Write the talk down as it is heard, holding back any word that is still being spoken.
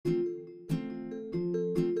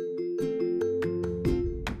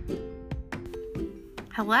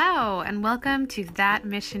Hello, and welcome to That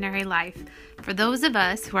Missionary Life. For those of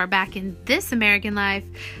us who are back in this American life,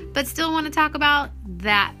 but still want to talk about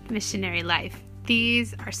that missionary life.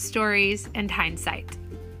 These are stories and hindsight.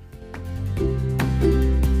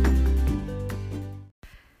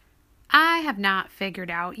 I have not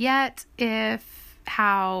figured out yet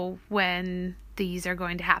when these are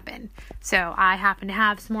going to happen. So I happen to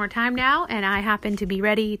have some more time now, and I happen to be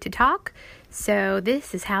ready to talk. So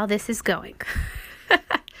this is how this is going.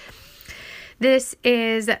 This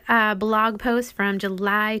is a blog post from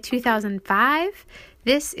July 2005.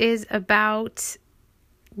 This is about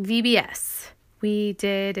VBS. We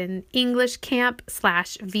did an English camp /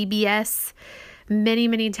 VBS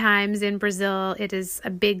many times in Brazil. It is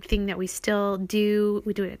a big thing that we still do.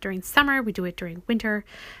 We do it during summer. We do it during winter.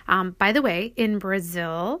 By the way, in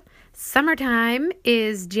Brazil, summertime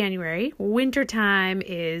is January. Wintertime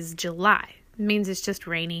is July. It means it's just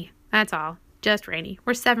rainy. That's all. Just rainy.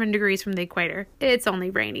 We're 7 degrees from the equator. It's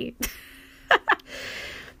only rainy.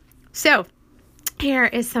 So, here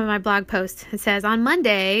is some of my blog posts. It says, on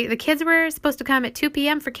Monday, the kids were supposed to come at 2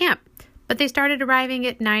 p.m. for camp, but they started arriving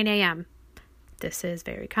at 9 a.m. This is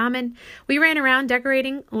very common. We ran around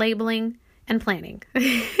decorating, labeling, and planning.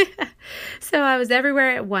 So I was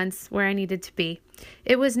everywhere at once where I needed to be.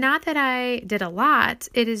 It was not that I did a lot.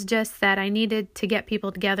 It is just that I needed to get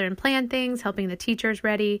people together and plan things, helping the teachers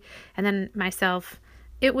ready, and then myself.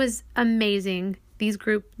 It was amazing. This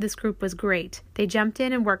group was great. They jumped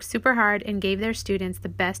in and worked super hard and gave their students the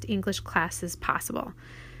best English classes possible.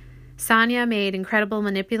 Sonia made incredible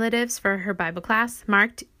manipulatives for her Bible class.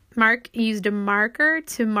 Mark used a marker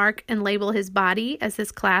to mark and label his body as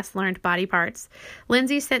his class learned body parts.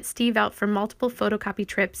 Lindsay sent Steve out for multiple photocopy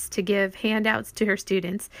trips to give handouts to her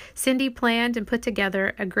students. Cindy planned and put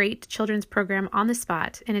together a great children's program on the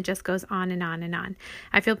spot, and it just goes on and on and on.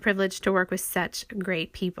 I feel privileged to work with such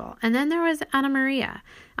great people. And then there was Ana Maria.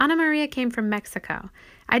 Ana Maria came from Mexico.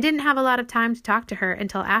 I didn't have a lot of time to talk to her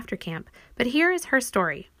until after camp, but here is her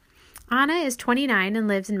story. Ana is 29 and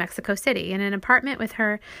lives in Mexico City in an apartment with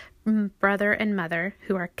her brother and mother,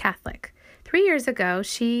 who are Catholic. 3 years ago,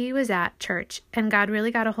 she was at church, and God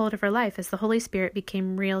really got a hold of her life as the Holy Spirit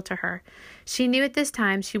became real to her. She knew at this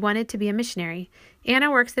time she wanted to be a missionary.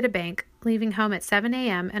 Ana works at a bank, leaving home at 7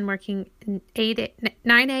 a.m. and working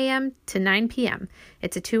 9 a.m. to 9 p.m.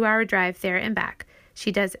 It's a 2-hour drive there and back.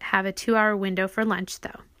 She does have a 2-hour window for lunch,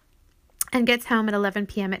 though, and gets home at 11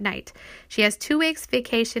 p.m. at night. She has 2 weeks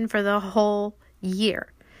vacation for the whole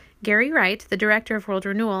year. Gary Wright, the director of World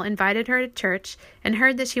Renewal, invited her to church and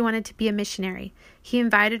heard that she wanted to be a missionary. He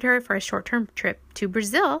invited her for a short-term trip to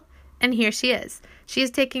Brazil, and here she is. She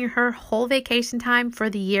is taking her whole vacation time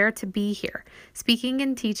for the year to be here, speaking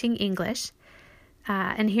and teaching English,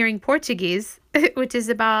 and hearing Portuguese, which is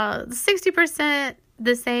about 60%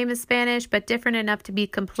 the same as Spanish, but different enough to be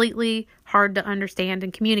completely hard to understand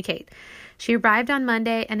and communicate. She arrived on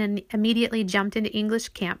Monday and then immediately jumped into English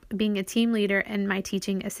camp, being a team leader and my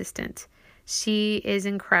teaching assistant. She is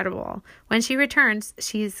incredible. When she returns,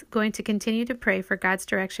 she's going to continue to pray for God's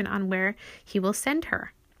direction on where He will send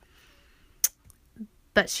her.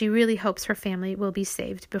 But she really hopes her family will be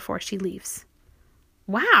saved before she leaves.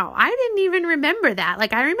 Wow, I didn't even remember that.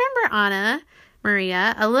 I remember Ana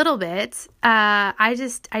Maria a little bit.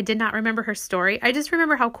 I did not remember her story. I just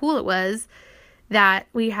remember how cool it was that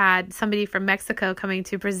we had somebody from Mexico coming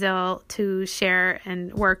to Brazil to share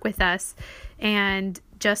and work with us and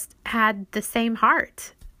just had the same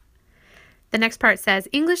heart. The next part says,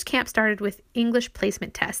 English camp started with English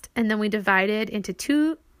placement test, and then we divided into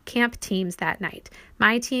 2 camp teams that night.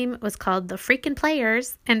 My team was called the Freakin'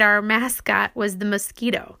 Players, and our mascot was the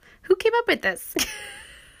mosquito. Who came up with this?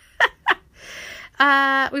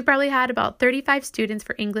 We probably had about 35 students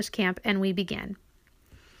for English camp, and we began.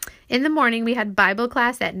 In the morning, we had Bible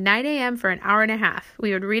class at 9 a.m. for an hour and a half.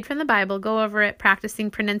 We would read from the Bible, go over it, practicing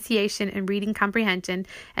pronunciation and reading comprehension,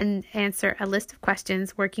 and answer a list of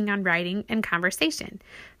questions, working on writing and conversation.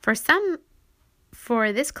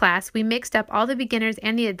 For this class, we mixed up all the beginners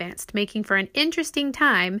and the advanced, making for an interesting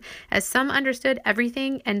time as some understood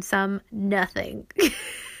everything and some nothing.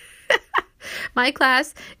 My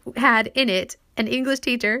class had in it an English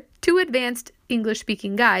teacher, 2 advanced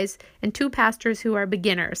English-speaking guys, and 2 pastors who are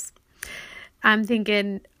beginners. I'm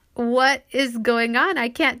thinking, what is going on? I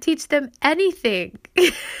can't teach them anything.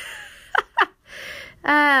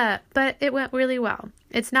 But it went really well.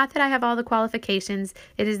 It's not that I have all the qualifications.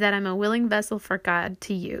 It is that I'm a willing vessel for God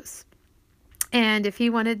to use. And if He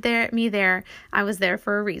wanted me there, I was there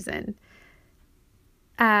for a reason.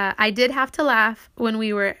 I did have to laugh when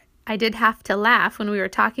we were I did have to laugh when we were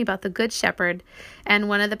talking about the Good Shepherd, and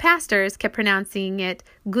one of the pastors kept pronouncing it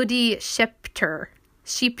Goody Shephter.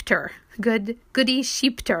 Goody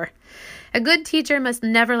Shephter. A good teacher must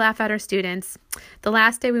never laugh at her students. The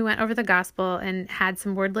last day we went over the gospel and had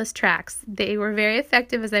some wordless tracts. They were very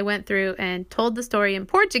effective as I went through and told the story in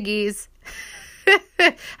Portuguese.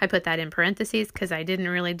 I put that in parentheses because I didn't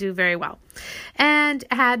really do very well. And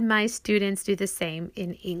had my students do the same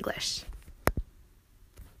in English.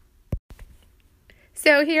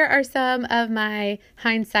 So here are some of my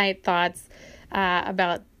hindsight thoughts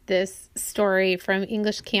about this story from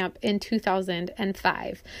English camp in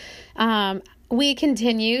 2005. We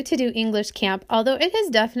continue to do English camp, although it has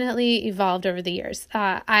definitely evolved over the years.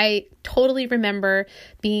 I totally remember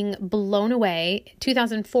being blown away.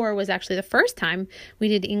 2004 was actually the first time we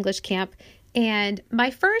did English camp. And my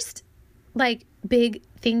first big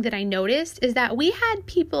thing that I noticed is that we had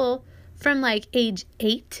people from age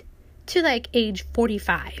 8 to age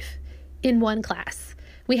 45 in one class.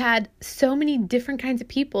 We had so many different kinds of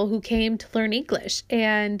people who came to learn English,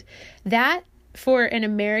 and that for an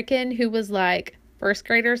American who was first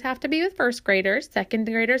graders have to be with first graders, second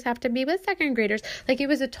graders have to be with second graders. It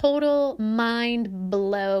was a total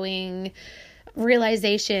mind-blowing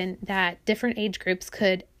realization that different age groups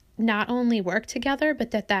could not only work together,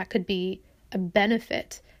 but that could be a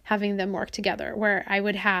benefit having them work together, where I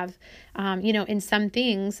would have, in some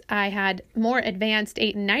things, I had more advanced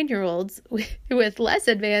 8 and 9-year-olds with less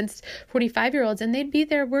advanced 45-year-olds, and they'd be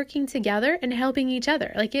there working together and helping each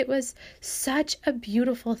other. It was such a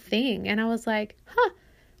beautiful thing. And I was like,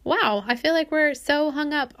 wow, I feel like we're so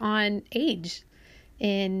hung up on age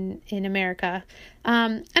in America.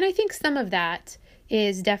 And I think some of that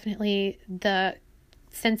is definitely the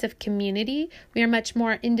sense of community. We are much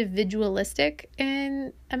more individualistic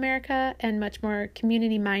in America and much more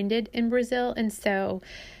community-minded in Brazil. And so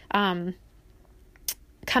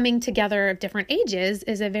coming together of different ages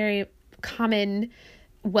is a very common,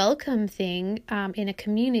 welcome thing in a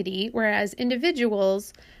community, whereas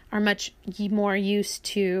individuals are much more used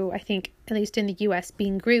to, I think, at least in the U.S.,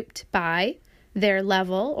 being grouped by their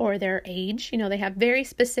level or their age. They have very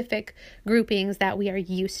specific groupings that we are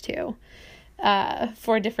used to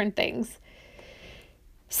for different things.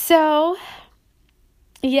 So,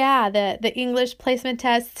 yeah, the English placement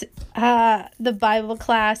test, the Bible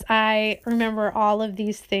class, I remember all of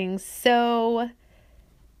these things so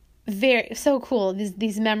cool.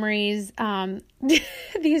 These memories,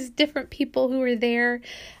 these different people who were there,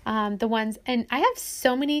 the ones, and I have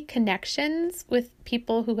so many connections with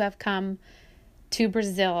people who have come to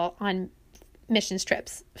Brazil on missions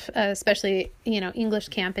trips, especially, English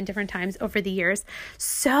camp and different times over the years.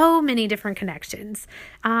 So many different connections.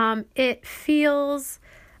 It feels,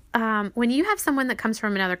 when you have someone that comes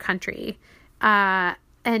from another country,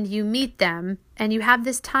 and you meet them and you have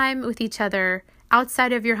this time with each other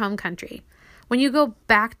outside of your home country. When you go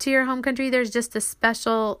back to your home country, there's just a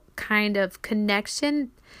special kind of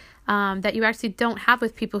connection, that you actually don't have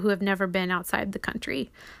with people who have never been outside the country.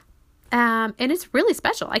 And it's really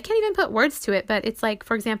special. I can't even put words to it, but it's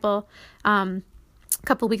for example, a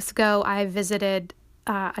couple of weeks ago, I visited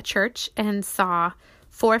a church and saw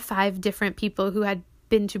 4 or 5 different people who had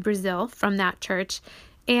been to Brazil from that church.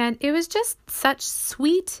 And it was just such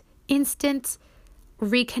sweet, instant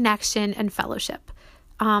reconnection and fellowship.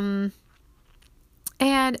 And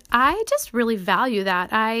I just really value that.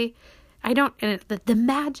 I don't, the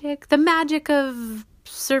magic of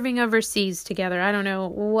serving overseas together. I don't know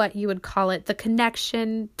what you would call it. The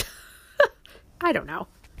connection. I don't know.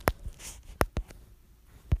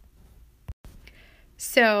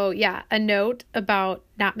 So yeah, a note about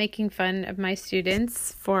not making fun of my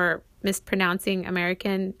students for mispronouncing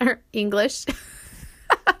American or English.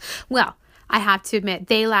 Well, I have to admit,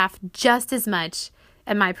 they laugh just as much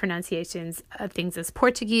at my pronunciations of things as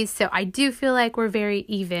Portuguese. So I do feel like we're very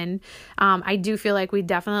even. I do feel like we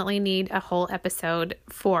definitely need a whole episode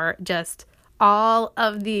for just all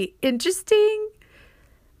of the interesting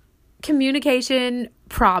communication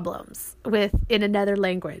problems in another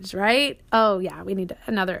language, right? Oh yeah, we need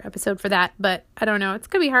another episode for that, but I don't know. It's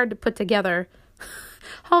going to be hard to put together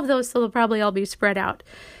all of those, so they'll probably all be spread out.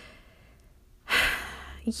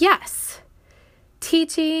 Yes,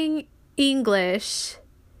 teaching English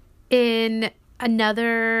in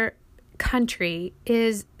another country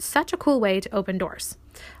is such a cool way to open doors.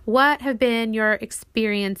 What have been your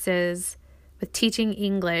experiences with teaching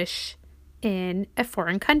English in a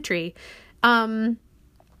foreign country?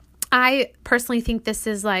 I personally think this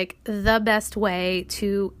is the best way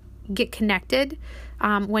to get connected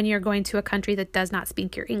when you're going to a country that does not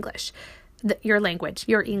speak your English, your language,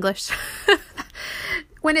 your English.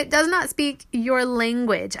 when it does not speak your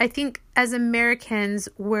language. I think as Americans,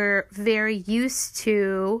 we're very used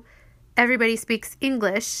to everybody speaks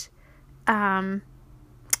English.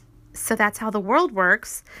 So that's how the world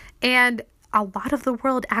works. And a lot of the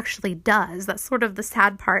world actually does. That's sort of the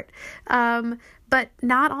sad part. But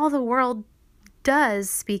not all the world does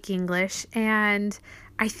speak English. And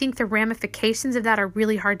I think the ramifications of that are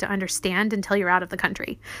really hard to understand until you're out of the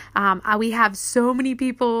country. We have so many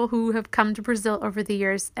people who have come to Brazil over the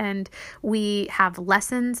years, and we have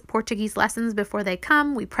Portuguese lessons before they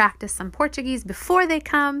come. We practice some Portuguese before they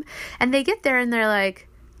come, and they get there and they're like,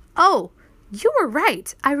 oh, you were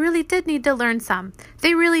right. I really did need to learn some.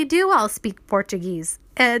 They really do all speak Portuguese.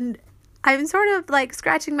 And I'm sort of like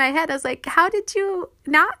scratching my head. I was like, how did you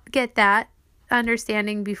not get that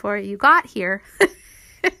understanding before you got here?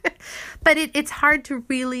 But it's hard to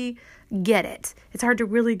really get it. It's hard to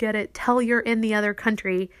really get it till you're in the other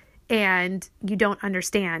country and you don't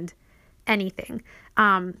understand anything.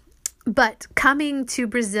 But coming to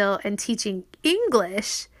Brazil and teaching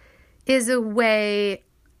English is a way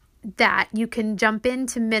that you can jump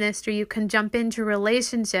into ministry, you can jump into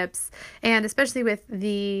relationships, and especially with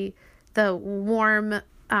the warm,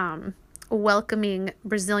 welcoming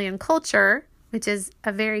Brazilian culture, which is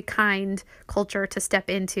a very kind culture to step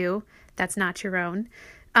into. That's not your own.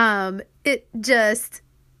 It just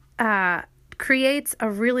creates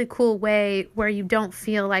a really cool way where you don't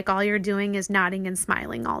feel like all you're doing is nodding and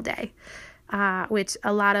smiling all day, which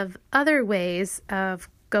a lot of other ways of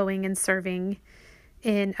going and serving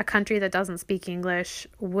in a country that doesn't speak English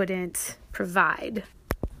wouldn't provide.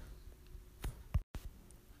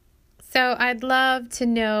 So I'd love to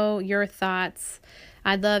know your thoughts.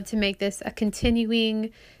 I'd love to make this a continuing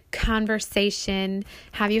conversation.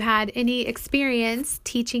 Have you had any experience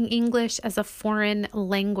teaching English as a foreign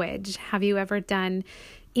language? Have you ever done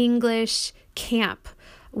English camp?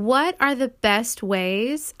 What are the best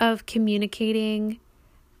ways of communicating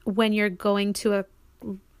when you're going to a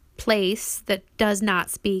place that does not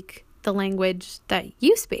speak the language that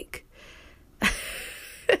you speak?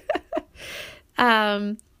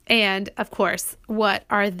 And of course, what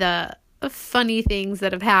are the funny things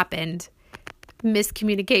that have happened,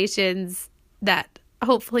 miscommunications that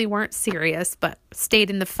hopefully weren't serious but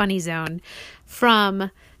stayed in the funny zone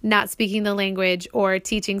from not speaking the language or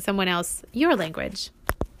teaching someone else your language?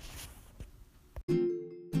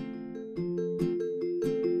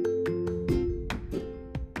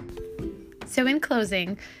 So in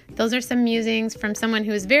closing, those are some musings from someone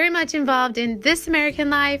who is very much involved in this American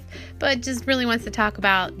life, but just really wants to talk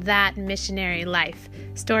about that missionary life,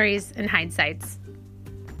 stories and hindsights.